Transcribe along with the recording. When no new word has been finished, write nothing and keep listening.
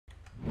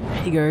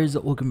Hey guys,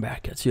 welcome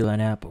back to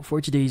Line App.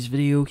 For today's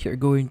video, we are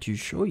going to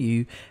show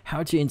you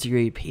how to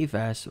integrate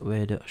Payfast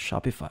with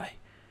Shopify.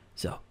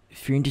 So,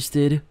 if you're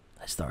interested,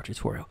 let's start the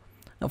tutorial.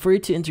 Now, for you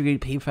to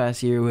integrate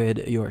Payfast here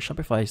with your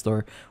Shopify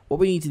store,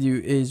 what we need to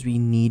do is we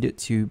need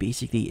to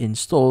basically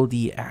install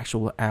the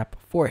actual app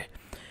for it.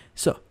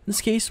 So, in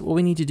this case, what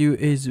we need to do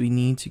is we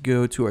need to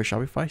go to our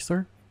Shopify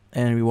store,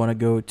 and we want to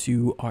go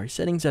to our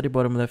settings at the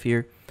bottom left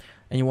here,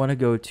 and you want to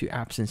go to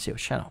Apps and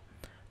Sales Channel.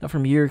 Now,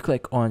 from here,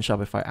 click on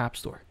Shopify App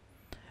Store.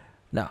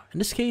 Now, in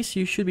this case,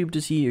 you should be able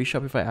to see your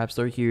Shopify App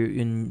Store here.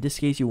 In this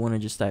case, you want to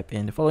just type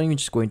in the following,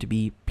 which is going to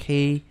be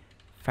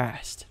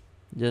Payfast.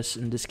 Just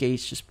in this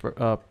case, just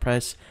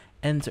press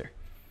enter.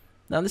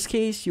 Now, in this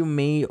case, you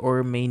may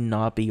or may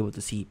not be able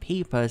to see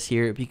Payfast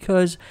here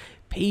because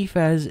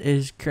Payfast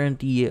is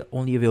currently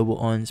only available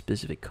on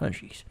specific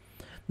countries.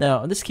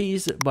 Now, in this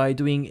case, by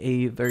doing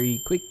a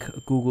very quick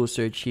Google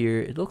search here,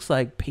 it looks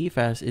like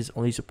Payfast is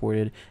only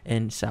supported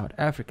in South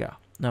Africa.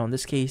 Now, in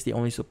this case, they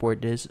only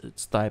support this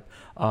type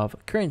of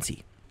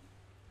currency.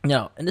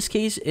 Now, in this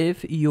case,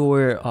 if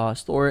your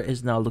store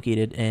is now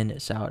located in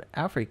South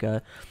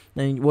Africa,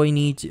 then what you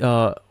need,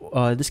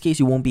 in this case,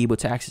 you won't be able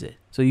to access it.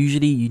 So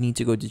usually you need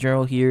to go to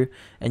General here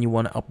and you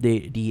want to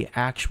update the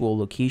actual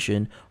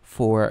location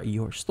for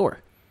your store.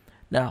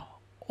 Now,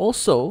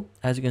 also,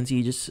 as you can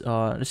see, just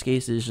in this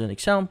case, this is an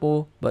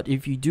example, but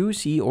if you do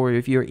see, or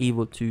if you're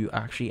able to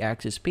actually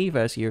access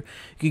Payfast here,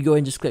 you can go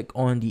and just click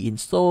on the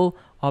install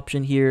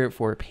option here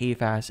for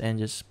Payfast and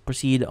just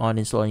proceed on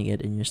installing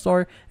it in your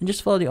store and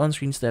just follow the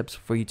on-screen steps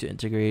for you to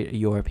integrate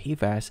your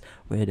Payfast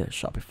with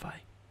Shopify.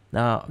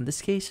 Now, in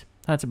this case,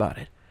 that's about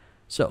it.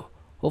 So,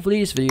 hopefully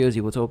this video is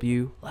able to help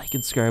you. Like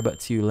and subscribe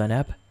to Len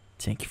App.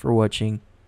 Thank you for watching.